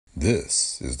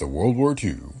This is the World War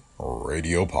II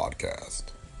Radio Podcast.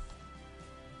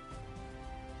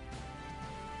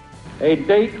 A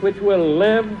date which will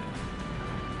live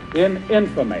in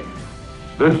infamy.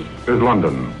 This is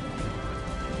London.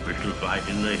 We shall fight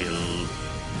in the hills.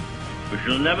 We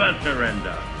shall never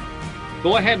surrender.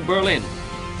 Go ahead, Berlin.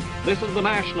 This is the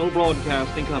National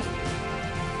Broadcasting Company.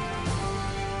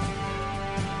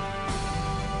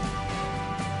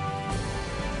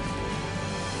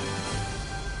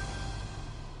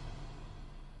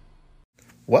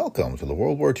 Welcome to the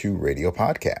World War II Radio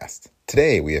Podcast.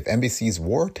 Today we have NBC's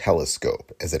War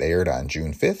Telescope as it aired on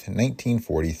June 5th,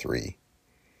 1943.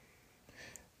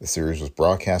 The series was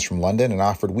broadcast from London and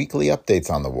offered weekly updates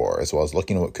on the war, as well as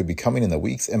looking at what could be coming in the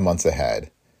weeks and months ahead.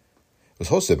 It was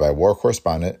hosted by war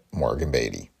correspondent Morgan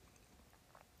Beatty.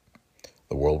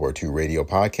 The World War II Radio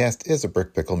Podcast is a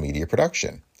Brick Pickle Media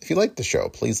production. If you like the show,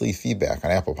 please leave feedback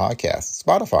on Apple Podcasts,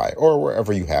 Spotify, or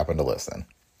wherever you happen to listen.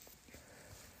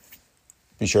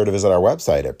 Be sure to visit our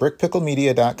website at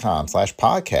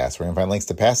brickpicklemedia.com/podcast, where you can find links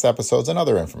to past episodes and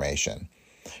other information.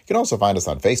 You can also find us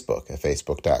on Facebook at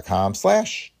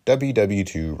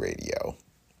facebook.com/WW2Radio.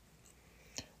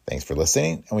 Thanks for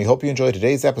listening, and we hope you enjoyed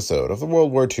today's episode of the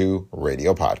World War II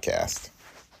Radio Podcast.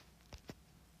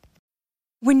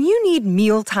 When you need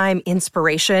mealtime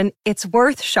inspiration, it's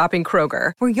worth shopping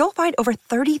Kroger, where you'll find over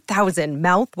 30,000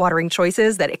 mouth-watering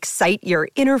choices that excite your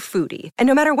inner foodie. And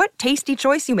no matter what tasty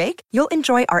choice you make, you'll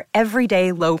enjoy our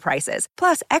everyday low prices,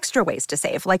 plus extra ways to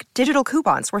save, like digital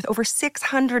coupons worth over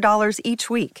 $600 each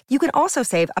week. You can also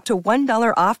save up to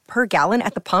 $1 off per gallon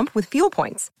at the pump with fuel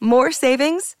points. More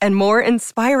savings and more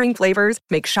inspiring flavors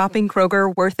make shopping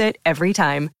Kroger worth it every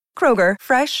time. Kroger,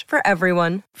 fresh for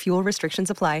everyone. Fuel restrictions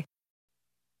apply.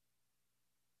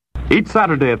 Each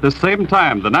Saturday at the same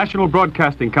time, the National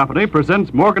Broadcasting Company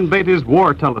presents Morgan Beatty's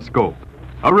War Telescope,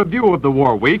 a review of the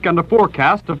war week and a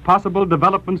forecast of possible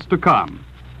developments to come.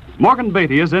 Morgan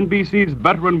Beatty is NBC's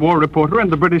veteran war reporter in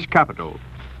the British capital.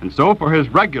 And so for his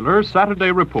regular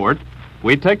Saturday report,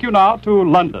 we take you now to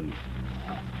London.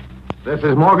 This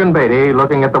is Morgan Beatty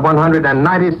looking at the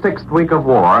 196th week of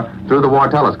war through the War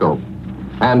Telescope.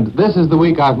 And this is the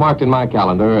week I've marked in my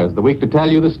calendar as the week to tell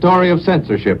you the story of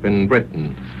censorship in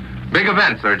Britain. Big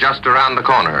events are just around the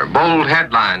corner. Bold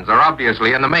headlines are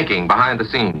obviously in the making behind the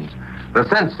scenes. The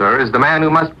censor is the man who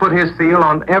must put his seal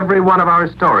on every one of our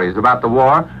stories about the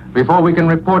war before we can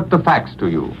report the facts to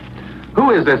you.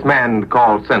 Who is this man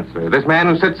called censor? This man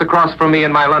who sits across from me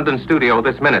in my London studio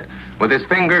this minute with his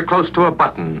finger close to a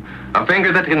button, a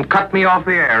finger that can cut me off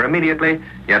the air immediately,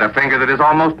 yet a finger that has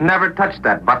almost never touched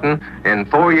that button in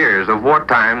 4 years of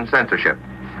wartime censorship.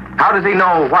 How does he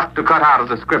know what to cut out of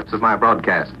the scripts of my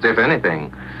broadcasts, if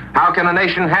anything? How can a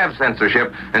nation have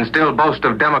censorship and still boast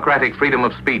of democratic freedom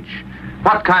of speech?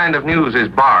 What kind of news is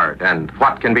barred and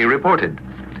what can be reported?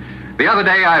 The other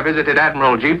day I visited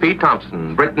Admiral G.P.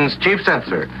 Thompson, Britain's chief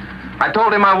censor. I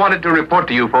told him I wanted to report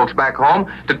to you folks back home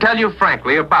to tell you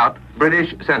frankly about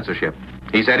British censorship.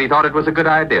 He said he thought it was a good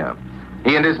idea.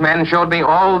 He and his men showed me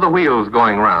all the wheels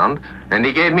going round, and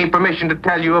he gave me permission to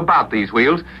tell you about these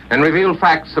wheels and reveal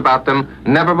facts about them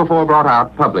never before brought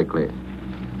out publicly.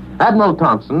 Admiral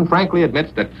Thompson frankly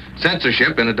admits that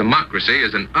censorship in a democracy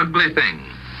is an ugly thing.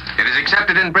 It is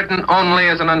accepted in Britain only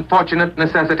as an unfortunate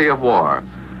necessity of war.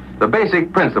 The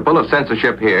basic principle of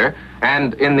censorship here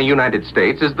and in the United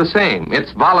States is the same.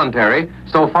 It's voluntary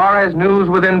so far as news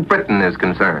within Britain is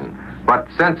concerned. But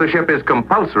censorship is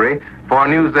compulsory for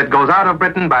news that goes out of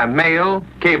Britain by mail,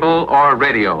 cable, or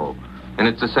radio. And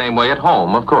it's the same way at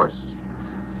home, of course.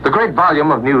 The great volume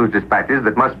of news dispatches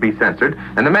that must be censored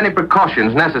and the many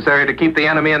precautions necessary to keep the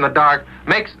enemy in the dark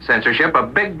makes censorship a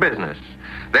big business.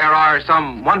 There are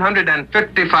some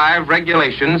 155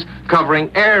 regulations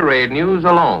covering air raid news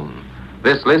alone.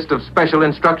 This list of special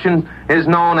instructions is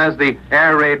known as the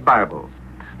Air Raid Bible.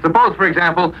 Suppose, for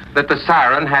example, that the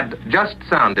siren had just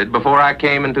sounded before I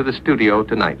came into the studio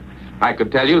tonight. I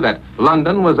could tell you that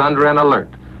London was under an alert.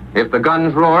 If the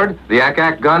guns roared, the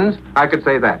ack-ack guns, I could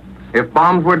say that. If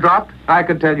bombs were dropped, I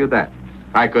could tell you that.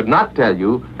 I could not tell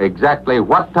you exactly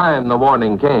what time the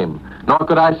warning came, nor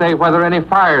could I say whether any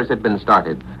fires had been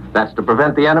started. That's to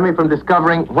prevent the enemy from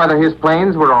discovering whether his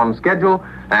planes were on schedule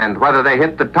and whether they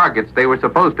hit the targets they were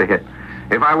supposed to hit.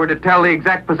 If I were to tell the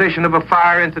exact position of a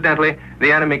fire, incidentally,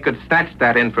 the enemy could snatch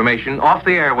that information off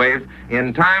the airwaves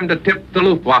in time to tip the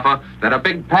Luftwaffe that a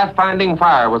big pathfinding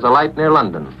fire was alight near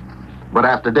London. But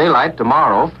after daylight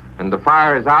tomorrow, and the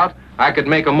fire is out, I could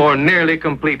make a more nearly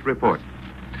complete report.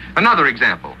 Another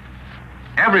example.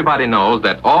 Everybody knows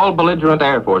that all belligerent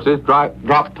air forces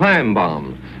drop time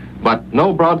bombs. But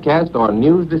no broadcast or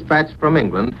news dispatch from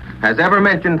England has ever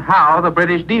mentioned how the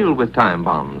British deal with time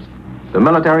bombs. The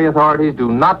military authorities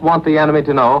do not want the enemy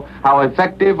to know how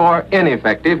effective or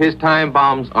ineffective his time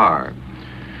bombs are.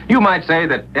 You might say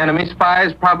that enemy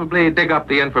spies probably dig up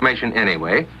the information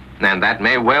anyway, and that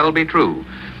may well be true.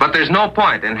 But there's no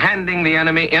point in handing the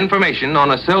enemy information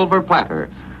on a silver platter.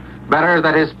 Better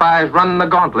that his spies run the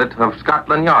gauntlet of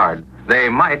Scotland Yard. They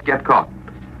might get caught.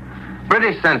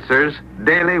 British censors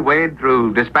daily wade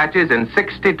through dispatches in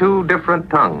 62 different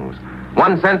tongues.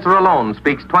 One censor alone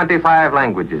speaks 25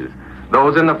 languages.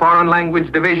 Those in the foreign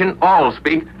language division all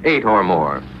speak 8 or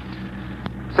more.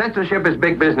 Censorship is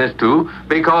big business, too,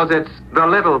 because it's the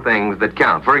little things that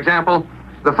count. For example,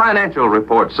 the financial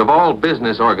reports of all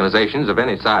business organizations of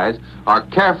any size are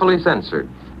carefully censored.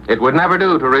 It would never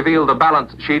do to reveal the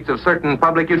balance sheets of certain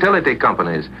public utility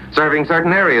companies serving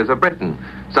certain areas of Britain.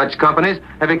 Such companies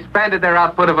have expanded their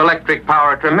output of electric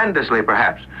power tremendously,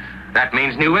 perhaps. That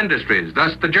means new industries.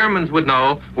 Thus, the Germans would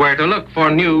know where to look for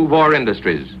new war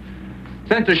industries.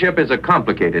 Censorship is a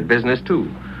complicated business,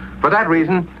 too. For that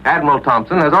reason, Admiral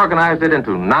Thompson has organized it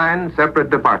into 9 separate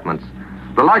departments.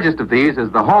 The largest of these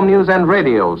is the Home News and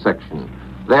Radio section.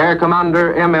 There,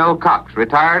 Commander M.L. Cox,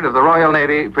 retired of the Royal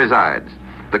Navy, presides.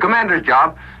 The commander's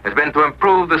job has been to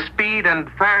improve the speed and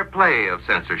fair play of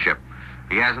censorship.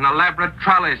 He has an elaborate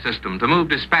trolley system to move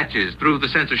dispatches through the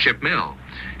censorship mill.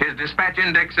 His dispatch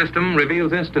index system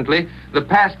reveals instantly the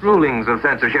past rulings of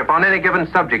censorship on any given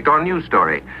subject or news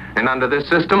story. And under this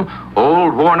system,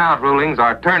 old, worn-out rulings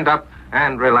are turned up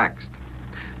and relaxed.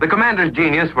 The commander's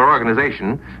genius for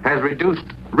organization has reduced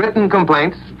written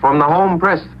complaints from the home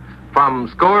press from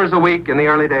scores a week in the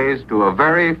early days to a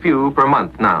very few per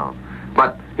month now.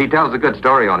 But he tells a good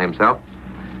story on himself.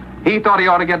 He thought he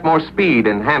ought to get more speed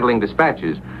in handling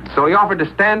dispatches, so he offered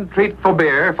to stand treat for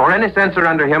beer for any censor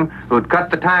under him who'd cut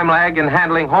the time lag in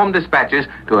handling home dispatches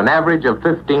to an average of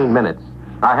 15 minutes.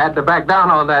 I had to back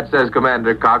down on that, says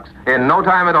Commander Cox. In no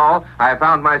time at all, I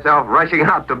found myself rushing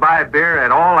out to buy beer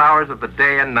at all hours of the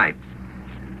day and night.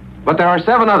 But there are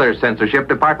 7 other censorship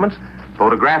departments: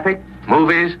 photographic,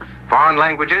 movies, foreign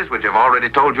languages, which I've already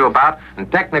told you about, and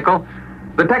technical.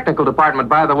 The technical department,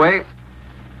 by the way,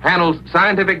 handles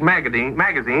scientific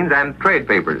magazines and trade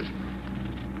papers.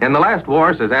 In the last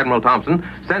war, says Admiral Thompson,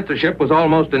 censorship was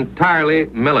almost entirely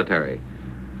military.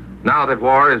 Now that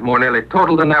war is more nearly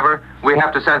total than ever, we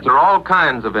have to censor all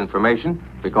kinds of information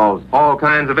because all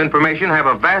kinds of information have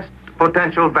a vast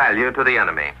potential value to the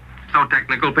enemy. So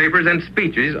technical papers and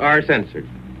speeches are censored.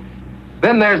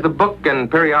 Then there's the book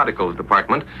and periodicals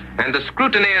department and the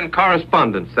scrutiny and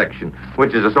correspondence section,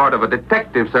 which is a sort of a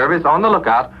detective service on the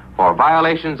lookout for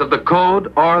violations of the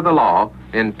code or the law,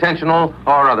 intentional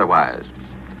or otherwise.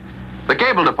 The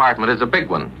cable department is a big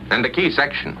one and a key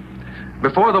section.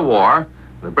 Before the war,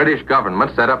 the British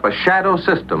government set up a shadow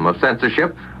system of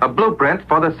censorship, a blueprint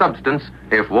for the substance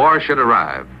if war should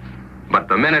arrive. But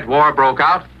the minute war broke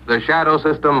out, the shadow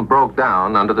system broke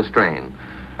down under the strain.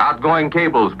 Outgoing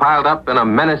cables piled up in a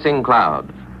menacing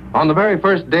cloud. On the very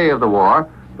first day of the war,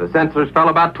 the censors fell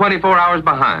about 24 hours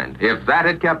behind. If that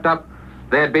had kept up,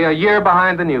 they'd be a year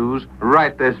behind the news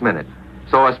right this minute.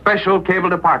 So a special cable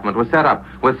department was set up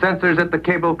with censors at the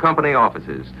cable company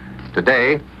offices.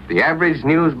 Today, the average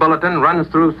news bulletin runs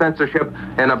through censorship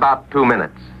in about 2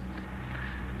 minutes.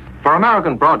 For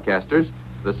American broadcasters,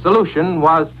 the solution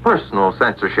was personal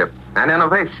censorship, an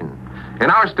innovation. In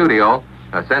our studio,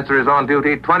 a censor is on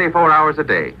duty 24 hours a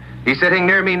day. He's sitting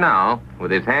near me now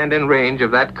with his hand in range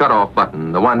of that cutoff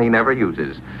button, the one he never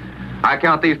uses. I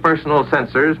count these personal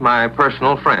censors my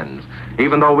personal friends,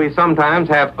 even though we sometimes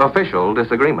have official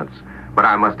disagreements. But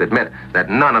I must admit that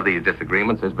none of these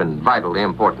disagreements has been vitally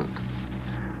important.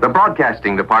 The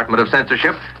broadcasting department of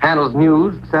censorship handles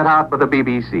news sent out by the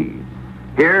BBC.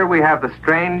 Here we have the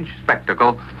strange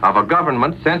spectacle of a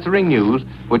government censoring news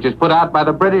which is put out by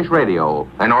the British Radio,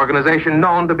 an organization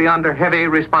known to be under heavy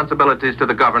responsibilities to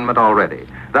the government already.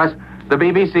 Thus, the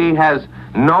BBC has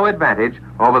no advantage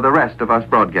over the rest of us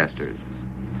broadcasters.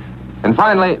 And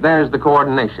finally, there's the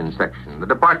coordination section, the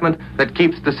department that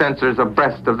keeps the censors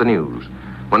abreast of the news.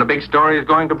 When a big story is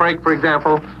going to break, for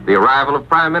example, the arrival of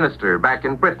Prime Minister back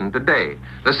in Britain today,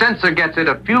 the censor gets it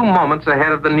a few moments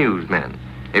ahead of the newsmen.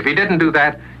 If he didn't do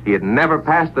that, he'd never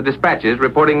pass the dispatches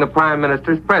reporting the Prime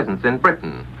Minister's presence in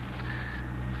Britain.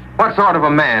 What sort of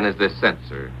a man is this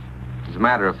censor? As a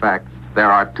matter of fact, there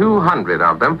are 200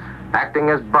 of them acting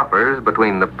as buffers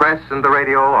between the press and the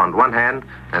radio on one hand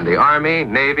and the Army,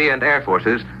 Navy, and Air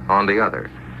Forces on the other.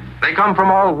 They come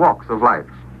from all walks of life.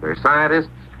 They're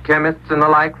scientists, chemists, and the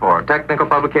like for technical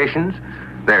publications.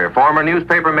 They're former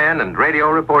newspaper men and radio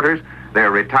reporters,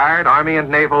 They're retired Army and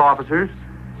naval officers.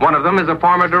 One of them is a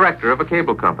former director of a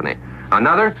cable company.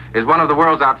 Another is one of the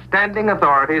world's outstanding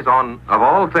authorities on, of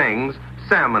all things,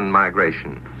 salmon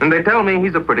migration. And they tell me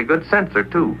he's a pretty good censor,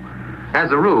 too.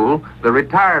 As a rule, the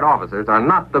retired officers are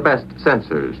not the best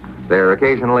censors. They're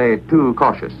occasionally too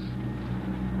cautious.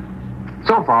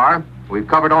 So far, we've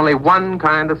covered only one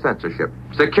kind of censorship: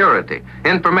 security,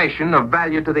 information of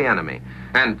value to the enemy.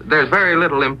 And there's very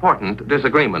little important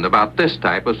disagreement about this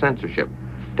type of censorship.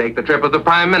 Take the trip of the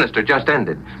Prime Minister just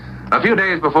ended. A few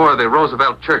days before the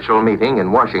Roosevelt-Churchill meeting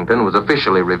in Washington was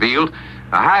officially revealed,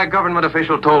 a high government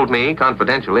official told me,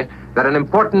 confidentially, that an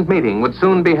important meeting would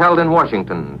soon be held in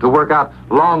Washington to work out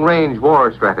long-range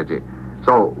war strategy.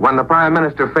 So when the Prime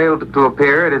Minister failed to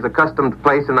appear at his accustomed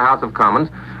place in the House of Commons,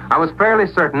 I was fairly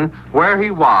certain where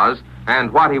he was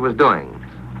and what he was doing.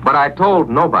 But I told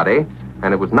nobody,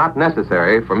 and it was not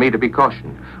necessary for me to be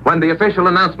cautioned. When the official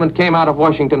announcement came out of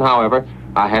Washington, however,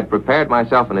 I had prepared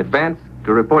myself in advance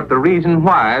to report the reason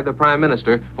why the Prime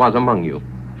Minister was among you.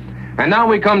 And now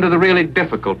we come to the really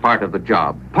difficult part of the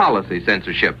job: policy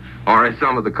censorship, or as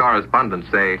some of the correspondents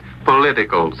say,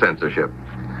 political censorship.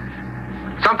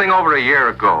 Something over a year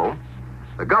ago,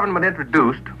 the government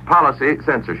introduced policy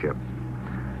censorship.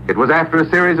 It was after a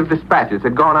series of dispatches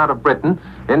had gone out of Britain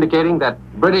indicating that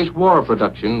British war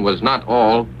production was not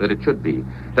all that it should be,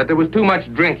 that there was too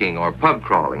much drinking or pub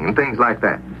crawling and things like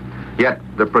that. Yet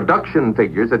the production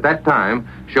figures at that time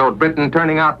showed Britain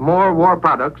turning out more war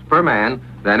products per man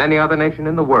than any other nation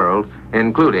in the world,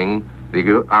 including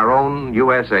our own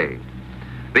USA.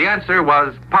 The answer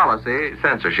was policy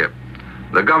censorship.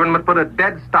 The government put a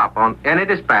dead stop on any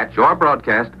dispatch or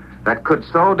broadcast that could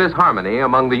sow disharmony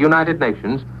among the United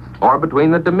Nations or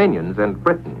between the Dominions and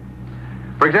Britain.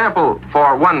 For example,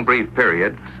 for one brief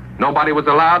period, nobody was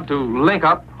allowed to link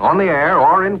up on the air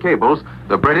or in cables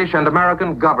the British and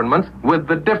American governments with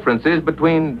the differences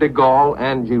between de Gaulle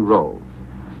and Giraud.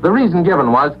 The reason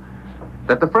given was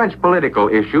that the French political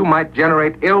issue might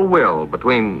generate ill will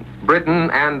between Britain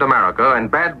and America,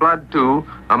 and bad blood, too,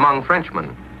 among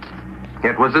Frenchmen.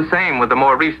 It was the same with the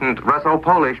more recent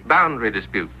Russo-Polish boundary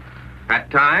dispute. At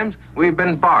times, we've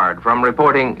been barred from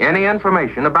reporting any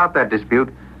information about that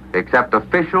dispute except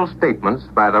official statements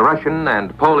by the Russian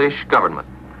and Polish government.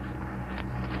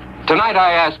 Tonight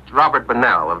I asked Robert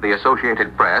Bonnell of the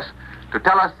Associated Press to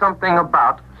tell us something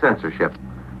about censorship.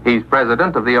 He's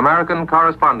president of the American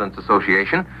Correspondents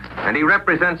Association, and he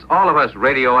represents all of us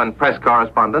radio and press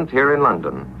correspondents here in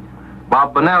London.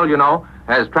 Bob Bonnell, you know,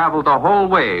 has traveled the whole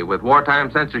way with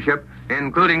wartime censorship,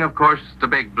 including, of course, the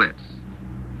Big Blitz.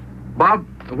 Bob,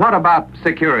 what about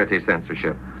security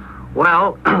censorship?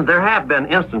 Well, there have been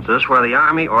instances where the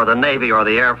Army or the Navy or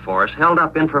the Air Force held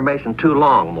up information too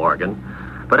long, Morgan.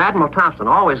 But Admiral Thompson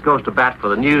always goes to bat for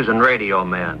the news and radio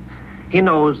men. He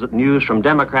knows that news from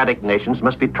democratic nations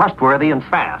must be trustworthy and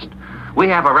fast. We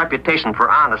have a reputation for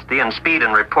honesty and speed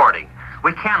in reporting.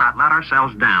 We cannot let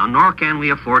ourselves down, nor can we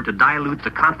afford to dilute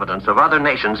the confidence of other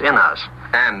nations in us.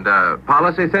 And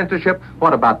policy censorship?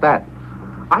 What about that?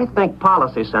 I think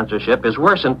policy censorship is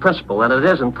worse in principle than it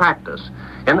is in practice.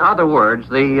 In other words,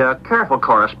 the careful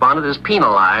correspondent is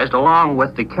penalized along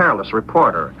with the careless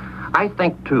reporter. I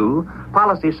think, too,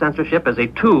 policy censorship is a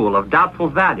tool of doubtful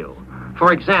value.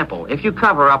 For example, if you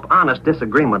cover up honest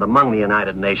disagreement among the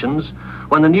United Nations,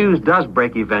 when the news does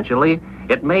break eventually,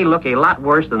 it may look a lot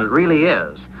worse than it really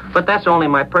is. But that's only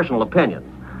my personal opinion.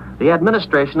 The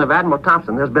administration of Admiral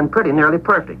Thompson has been pretty nearly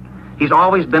perfect. He's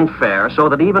always been fair, so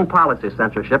that even policy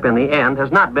censorship in the end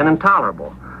has not been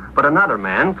intolerable. But another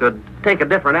man could take a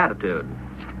different attitude.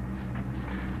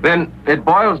 Then it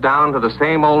boils down to the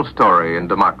same old story in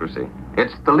democracy.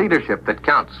 It's the leadership that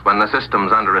counts when the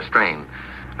system's under a strain.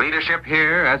 Leadership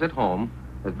here, as at home,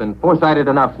 has been foresighted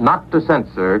enough not to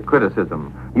censor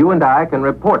criticism. You and I can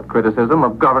report criticism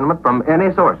of government from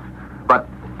any source. But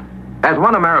as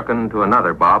one American to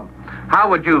another, Bob, how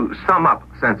would you sum up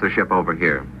censorship over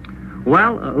here?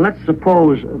 Well, let's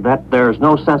suppose that there's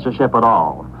no censorship at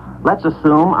all. Let's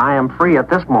assume I am free at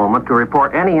this moment to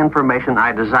report any information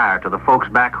I desire to the folks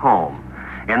back home.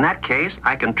 In that case,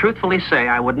 I can truthfully say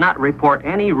I would not report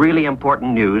any really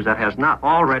important news that has not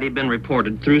already been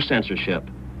reported through censorship.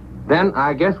 Then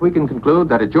I guess we can conclude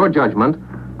that it's your judgment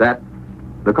that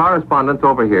the correspondents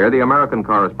over here, the American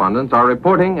correspondents, are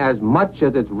reporting as much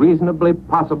as it's reasonably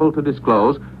possible to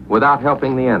disclose without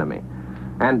helping the enemy.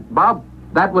 And, Bob,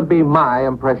 that would be my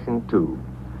impression, too.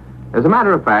 As a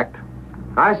matter of fact,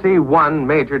 I see one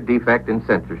major defect in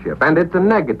censorship, and it's a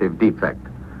negative defect,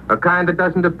 a kind that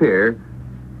doesn't appear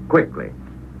quickly.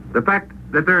 The fact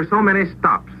that there are so many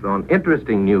stops on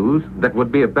interesting news that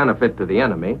would be of benefit to the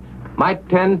enemy, might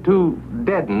tend to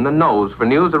deaden the nose for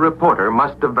news a reporter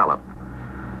must develop.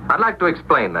 I'd like to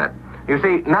explain that. You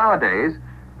see, nowadays,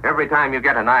 every time you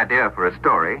get an idea for a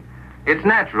story, it's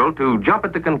natural to jump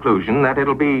at the conclusion that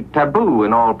it'll be taboo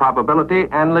in all probability,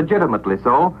 and legitimately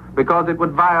so, because it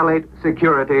would violate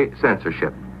security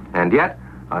censorship. And yet,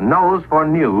 a nose for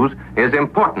news is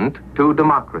important to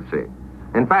democracy.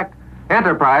 In fact,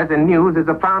 enterprise in news is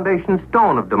a foundation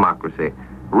stone of democracy.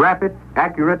 Rapid,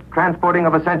 accurate transporting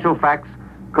of essential facts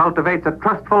cultivates a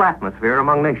trustful atmosphere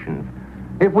among nations.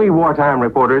 If we wartime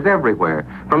reporters everywhere,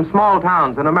 from small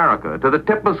towns in America to the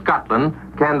tip of Scotland,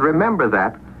 can remember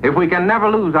that, if we can never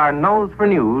lose our nose for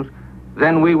news,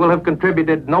 then we will have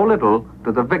contributed no little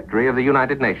to the victory of the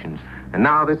United Nations. And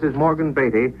now this is Morgan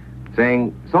Beatty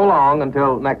saying so long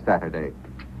until next Saturday.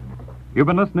 You've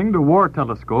been listening to War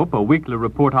Telescope, a weekly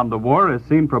report on the war as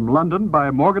seen from London by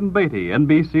Morgan Beatty,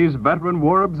 NBC's veteran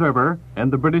war observer in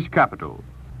the British capital.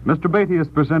 Mr. Beatty is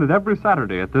presented every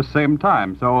Saturday at this same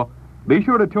time, so be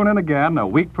sure to tune in again a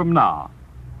week from now.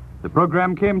 The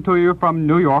program came to you from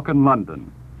New York and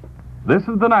London. This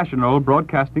is the National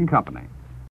Broadcasting Company.